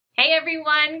Hey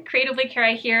everyone, Creatively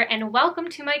Cara here, and welcome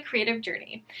to my creative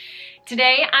journey.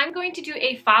 Today I'm going to do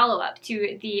a follow-up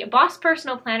to the Boss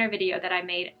Personal Planner video that I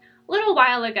made a little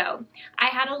while ago. I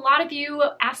had a lot of you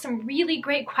ask some really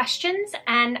great questions,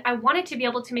 and I wanted to be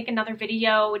able to make another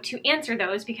video to answer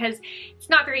those because it's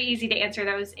not very easy to answer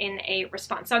those in a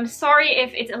response. So I'm sorry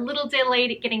if it's a little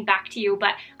delayed getting back to you,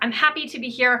 but I'm happy to be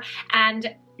here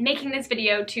and making this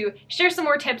video to share some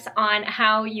more tips on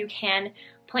how you can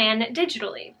plan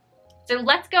digitally. So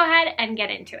let's go ahead and get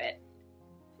into it.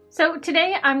 So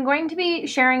today I'm going to be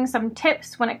sharing some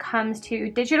tips when it comes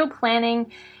to digital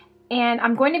planning, and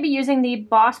I'm going to be using the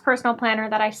Boss Personal Planner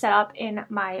that I set up in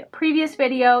my previous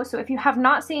video. So if you have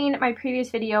not seen my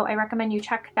previous video, I recommend you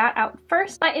check that out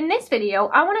first. But in this video,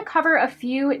 I want to cover a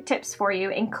few tips for you,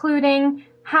 including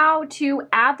how to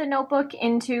add the notebook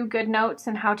into GoodNotes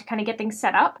and how to kind of get things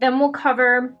set up. Then we'll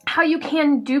cover how you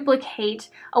can duplicate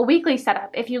a weekly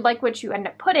setup. If you like what you end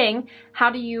up putting,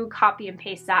 how do you copy and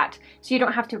paste that so you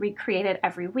don't have to recreate it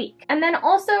every week? And then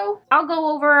also I'll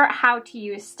go over how to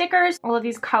use stickers. All of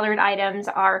these colored items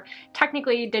are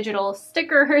technically digital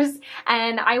stickers,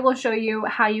 and I will show you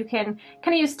how you can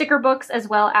kind of use sticker books as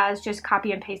well as just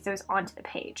copy and paste those onto the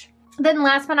page. Then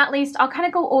last but not least, I'll kind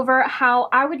of go over how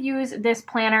I would use this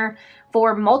planner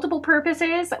for multiple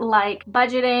purposes like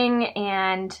budgeting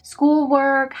and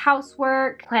schoolwork,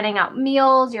 housework, planning out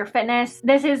meals, your fitness.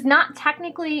 This is not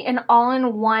technically an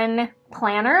all-in-one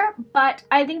planner, but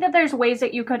I think that there's ways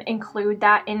that you could include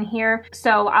that in here.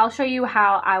 So I'll show you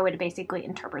how I would basically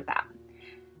interpret that.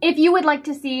 If you would like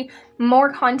to see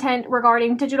more content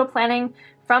regarding digital planning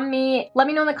from me, let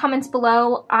me know in the comments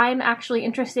below. I'm actually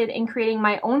interested in creating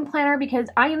my own planner because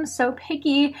I am so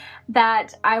picky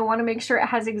that I want to make sure it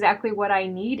has exactly what I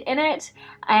need in it,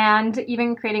 and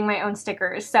even creating my own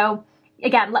stickers. So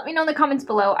again, let me know in the comments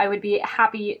below. I would be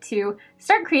happy to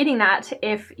start creating that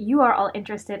if you are all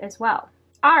interested as well.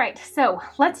 All right, so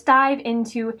let's dive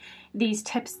into these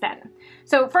tips then.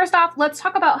 So first off, let's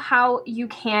talk about how you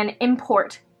can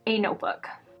import a notebook.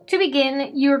 To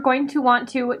begin, you're going to want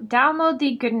to download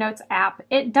the GoodNotes app.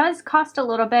 It does cost a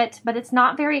little bit, but it's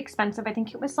not very expensive. I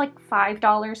think it was like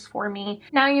 $5 for me.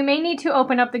 Now, you may need to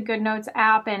open up the GoodNotes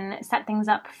app and set things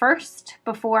up first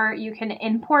before you can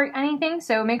import anything.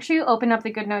 So make sure you open up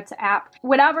the GoodNotes app.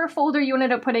 Whatever folder you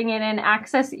ended up putting it in,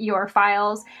 access your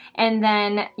files, and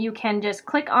then you can just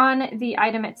click on the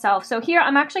item itself. So here,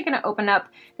 I'm actually going to open up,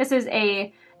 this is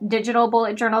a digital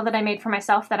bullet journal that I made for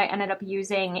myself that I ended up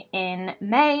using in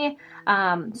May.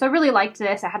 So I really liked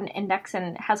this. I had an index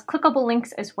and it has clickable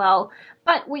links as well.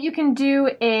 But what you can do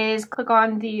is click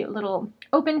on the little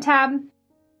open tab,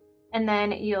 and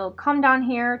then you'll come down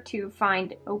here to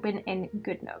find open in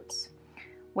GoodNotes.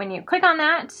 When you click on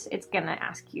that, it's gonna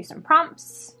ask you some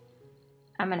prompts.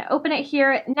 I'm gonna open it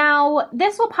here. Now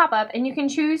this will pop up and you can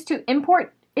choose to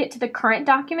import it to the current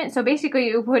document. So basically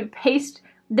you would paste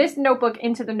this notebook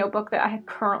into the notebook that I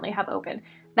currently have open.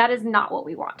 That is not what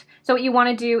we want. So what you want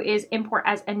to do is import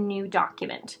as a new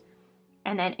document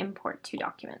and then import to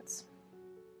documents.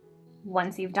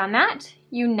 Once you've done that,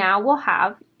 you now will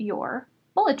have your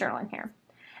bullet journal in here.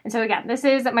 And so again, this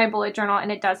is my bullet journal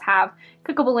and it does have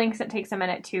clickable links. It takes a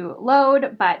minute to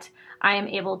load, but I am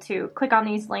able to click on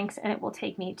these links and it will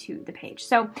take me to the page.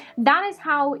 So that is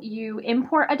how you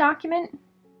import a document.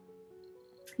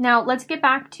 Now let's get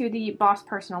back to the Boss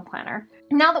Personal Planner.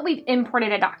 Now that we've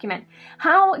imported a document,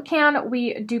 how can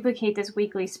we duplicate this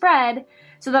weekly spread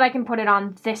so that I can put it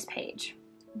on this page?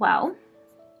 Well,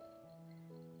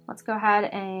 let's go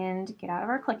ahead and get out of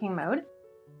our clicking mode.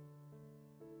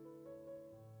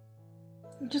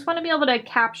 You just want to be able to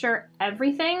capture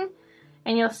everything,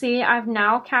 and you'll see I've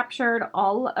now captured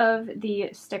all of the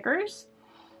stickers.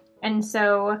 And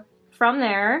so from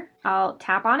there, I'll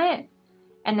tap on it,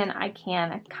 and then I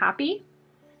can copy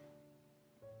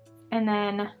and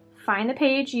then find the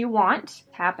page you want,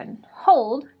 tap and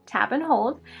hold,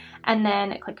 and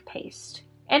then click paste.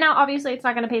 And now obviously it's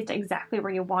not going to paste exactly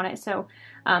where you want it. So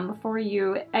before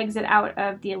you exit out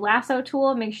of the lasso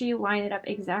tool, make sure you line it up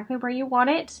exactly where you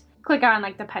want it. Click on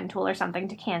like the pen tool or something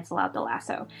to cancel out the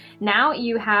lasso. Now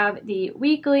you have the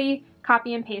weekly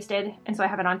copy and pasted, and so I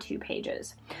have it on 2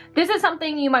 pages. This is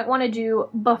something you might want to do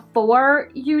before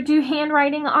you do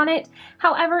handwriting on it.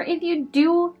 However, if you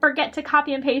do forget to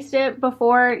copy and paste it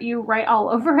before you write all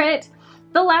over it,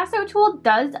 the lasso tool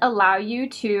does allow you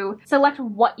to select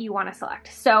what you want to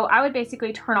select. So I would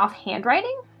basically turn off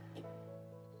handwriting,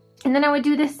 and then I would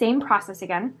do the same process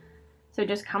again. So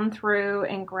just come through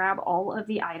and grab all of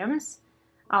the items.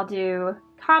 I'll do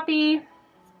copy,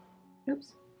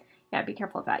 oops. Yeah, be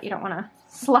careful of that. You don't want to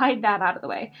slide that out of the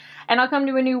way. And I'll come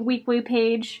to a new weekly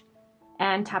page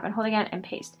and tap and hold again and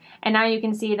paste. And now you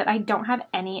can see that I don't have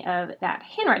any of that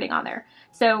handwriting on there.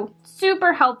 So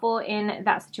super helpful in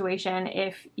that situation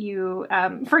if you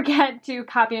forget to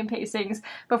copy and paste things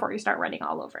before you start writing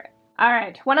all over it. All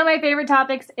right, one of my favorite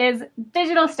topics is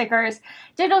digital stickers.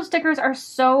 Digital stickers are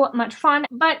so much fun,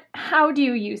 but how do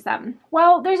you use them?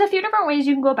 Well, there's a few different ways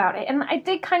you can go about it, and I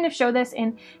did kind of show this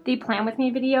in the Plan With Me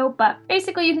video, but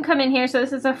basically you can come in here. So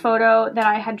this is a photo that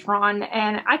I had drawn,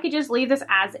 and I could just leave this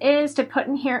as is to put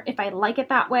in here if I like it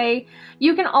that way.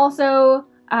 You can also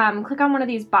click on one of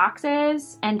these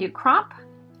boxes and do crop,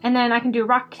 and then I can do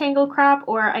rectangle crop,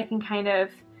 or I can kind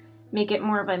of make it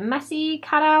more of a messy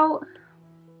cutout.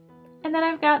 And then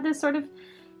I've got this sort of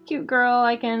cute girl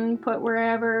I can put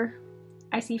wherever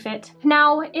I see fit.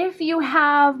 Now, if you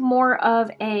have more of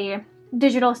a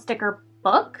digital sticker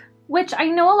book, which I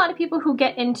know a lot of people who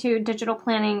get into digital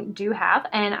planning do have,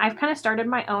 and I've kind of started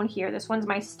my own here. This one's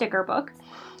my sticker book.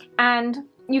 And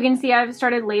you can see I've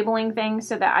started labeling things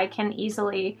so that I can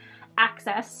easily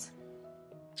access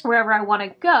wherever I want to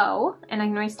go. And I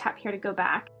can always tap here to go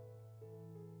back.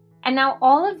 And now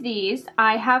all of these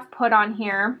I have put on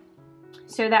here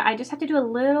so that I just have to do a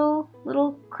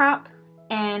little crop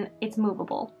and it's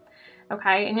movable.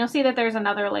 Okay, and you'll see that there's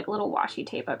another like little washi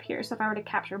tape up here. So if I were to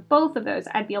capture both of those,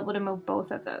 I'd be able to move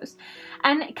both of those.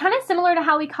 And kind of similar to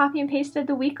how we copy and pasted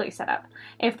the weekly setup.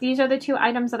 If these are the two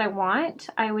items that I want,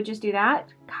 I would just do that,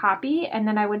 copy, and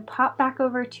then I would pop back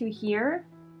over to here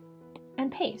and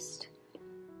paste.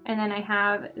 And then I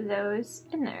have those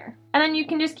in there. And then you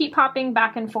can just keep popping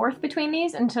back and forth between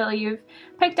these until you've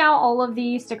picked out all of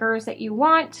the stickers that you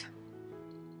want.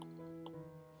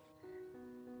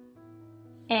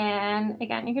 And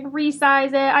again, you can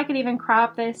resize it. I could even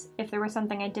crop this if there was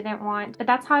something I didn't want, but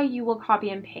that's how you will copy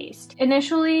and paste.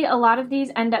 Initially, a lot of these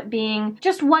end up being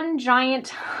just one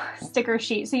giant sticker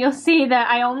sheet. So you'll see that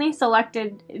I only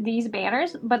selected these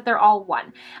banners, but they're all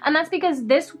one. And that's because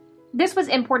this was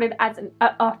imported as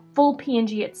a full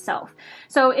PNG itself.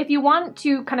 So if you want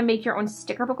to kind of make your own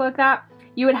sticker book like that,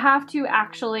 you would have to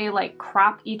actually like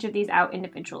crop each of these out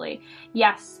individually.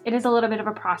 Yes, it is a little bit of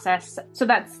a process, so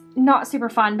that's not super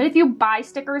fun. But if you buy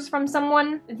stickers from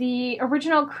someone, the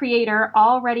original creator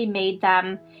already made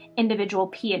them individual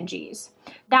PNGs.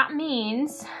 That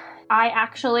means I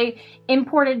actually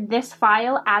imported this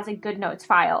file as a GoodNotes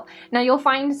file. Now you'll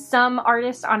find some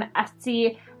artists on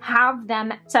Etsy have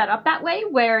them set up that way,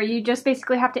 where you just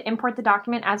basically have to import the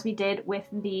document as we did with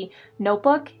the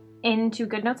notebook into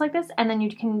GoodNotes like this, and then you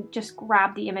can just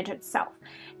grab the image itself.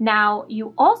 Now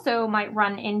you also might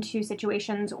run into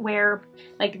situations where,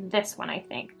 like this one, I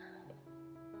think.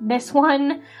 This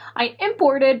one I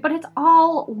imported, but it's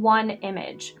all one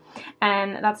image,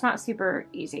 and that's not super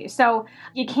easy. So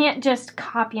you can't just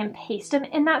copy and paste them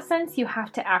in that sense. You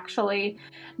have to actually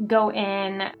go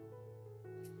in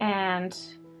and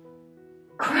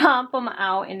crop them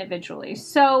out individually.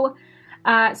 So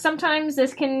sometimes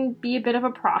this can be a bit of a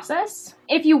process.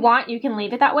 If you want, you can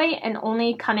leave it that way and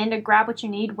only come in to grab what you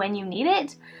need when you need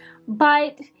it.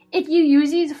 But if you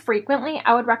use these frequently,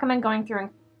 I would recommend going through and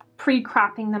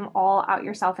pre-cropping them all out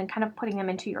yourself and kind of putting them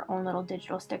into your own little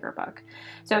digital sticker book.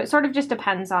 So it sort of just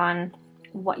depends on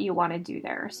what you want to do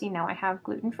there. See, now I have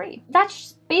gluten-free.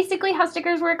 That's basically how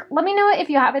stickers work. Let me know if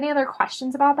you have any other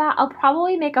questions about that. I'll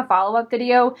probably make a follow-up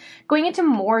video going into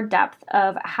more depth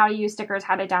of how to use stickers,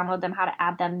 how to download them, how to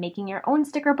add them, making your own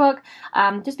sticker book,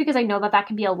 just because I know that that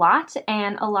can be a lot,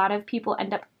 and a lot of people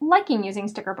end up liking using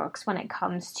sticker books when it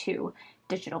comes to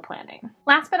digital planning.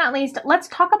 Last but not least, let's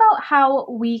talk about how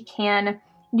we can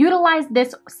utilize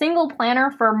this single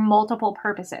planner for multiple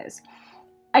purposes.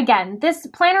 Again, this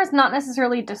planner is not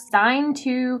necessarily designed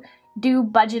to do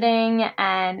budgeting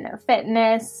and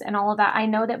fitness and all of that. I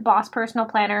know that Boss Personal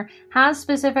Planner has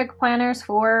specific planners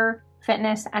for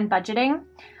fitness and budgeting.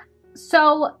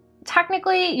 So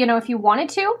technically, you know, if you wanted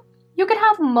to, you could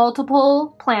have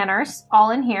multiple planners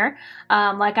all in here.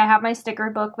 Like I have my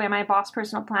sticker book with my Boss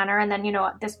Personal Planner, and then, you know,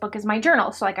 this book is my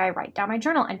journal. So like I write down my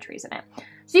journal entries in it.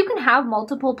 So you can have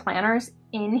multiple planners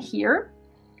in here.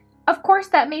 Of course,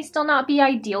 that may still not be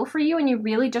ideal for you and you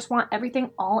really just want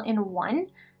everything all in one.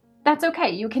 That's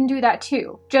okay, you can do that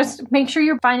too. Just make sure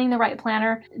you're finding the right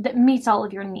planner that meets all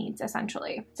of your needs,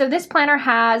 essentially. So this planner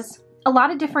has a lot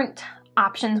of different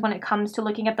options when it comes to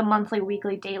looking at the monthly,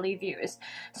 weekly, daily views.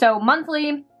 So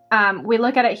monthly, we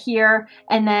look at it here,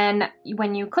 and then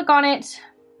when you click on it,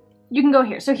 you can go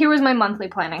here. So here was my monthly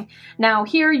planning. Now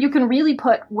here you can really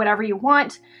put whatever you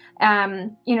want.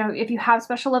 You know, if you have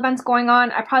special events going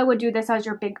on, I probably would do this as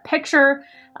your big picture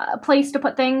place to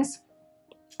put things.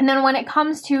 And then when it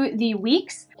comes to the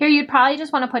weeks, here you'd probably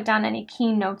just want to put down any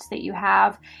key notes that you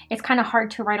have. It's kind of hard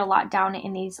to write a lot down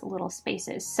in these little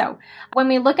spaces. So when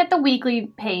we look at the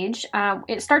weekly page,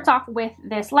 it starts off with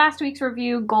this last week's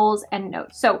review, goals, and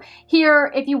notes. So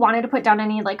here, if you wanted to put down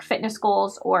any like fitness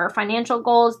goals or financial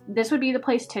goals, this would be the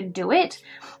place to do it.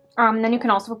 Then you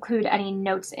can also include any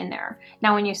notes in there.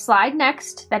 Now when you slide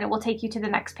next, then it will take you to the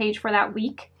next page for that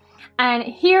week. And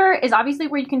here is obviously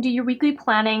where you can do your weekly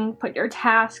planning, put your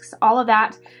tasks, all of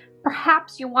that.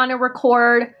 Perhaps you want to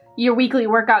record your weekly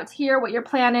workouts here, what your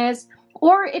plan is.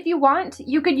 Or if you want,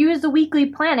 you could use the weekly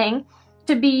planning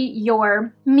to be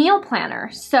your meal planner.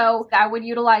 So I would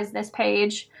utilize this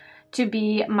page to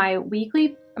be my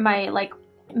weekly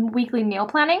meal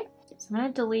planning. So I'm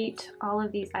going to delete all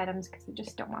of these items because I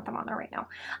just don't want them on there right now.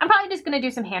 I'm probably just going to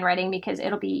do some handwriting because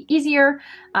it'll be easier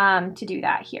to do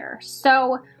that here.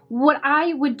 So what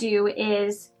I would do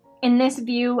is, in this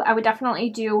view, I would definitely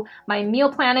do my meal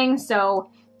planning.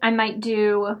 So I might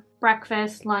do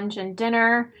breakfast, lunch, and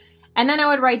dinner. And then I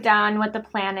would write down what the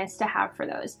plan is to have for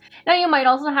those. Now you might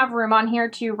also have room on here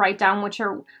to write down what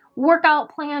your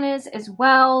workout plan is as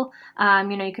well.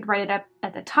 You could write it up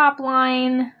at the top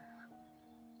line.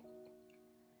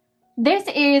 This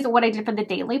is what I did for the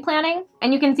daily planning,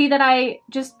 and you can see that I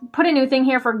just put a new thing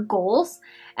here for goals,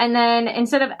 and then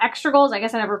instead of extra goals, I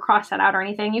guess I never crossed that out or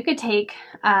anything, you could take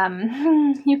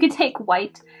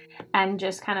white and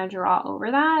just kind of draw over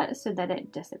that so that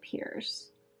it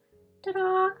disappears.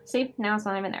 Ta-da! See, now it's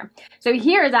not even there. So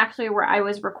here is actually where I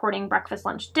was recording breakfast,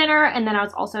 lunch, dinner, and then I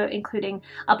was also including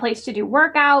a place to do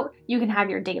workout. You can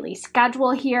have your daily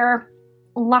schedule here.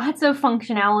 Lots of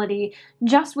functionality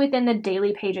just within the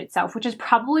daily page itself, which is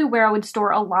probably where I would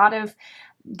store a lot of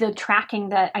the tracking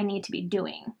that I need to be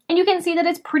doing. And you can see that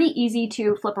it's pretty easy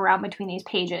to flip around between these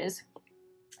pages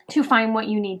to find what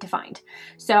you need to find.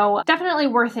 So definitely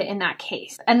worth it in that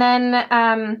case. And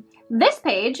then this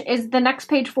page is the next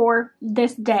page for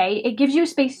this day. It gives you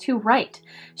space to write.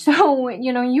 So,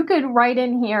 you could write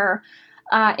in here,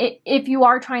 if you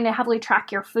are trying to heavily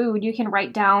track your food, you can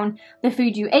write down the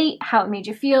food you ate, how it made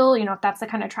you feel, if that's the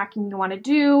kind of tracking you want to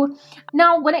do.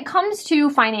 Now, when it comes to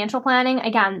financial planning,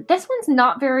 again, this one's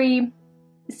not very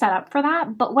set up for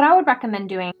that, but what I would recommend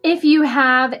doing, if you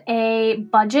have a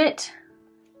budget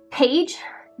page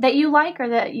that you like or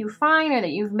that you find or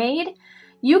that you've made,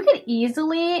 you could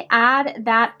easily add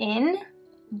that in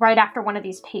right after one of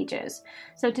these pages.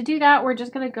 So to do that, we're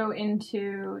just going to go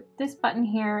into this button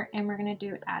here and we're going to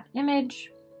do add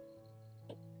image,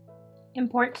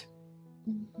 import,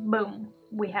 boom,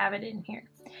 we have it in here.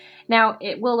 Now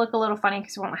it will look a little funny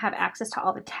because we won't have access to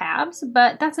all the tabs,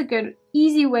 but that's a good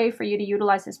easy way for you to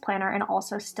utilize this planner and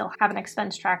also still have an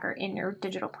expense tracker in your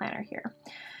digital planner here.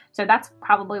 So that's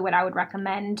probably what I would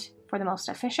recommend for the most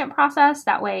efficient process.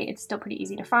 That way it's still pretty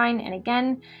easy to find. And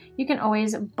again, you can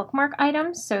always bookmark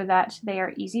items so that they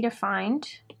are easy to find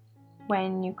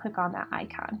when you click on that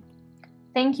icon.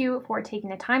 Thank you for taking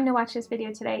the time to watch this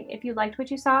video today. If you liked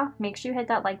what you saw, make sure you hit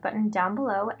that like button down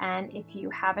below. And if you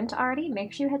haven't already,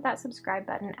 make sure you hit that subscribe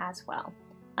button as well.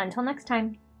 Until next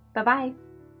time, bye-bye.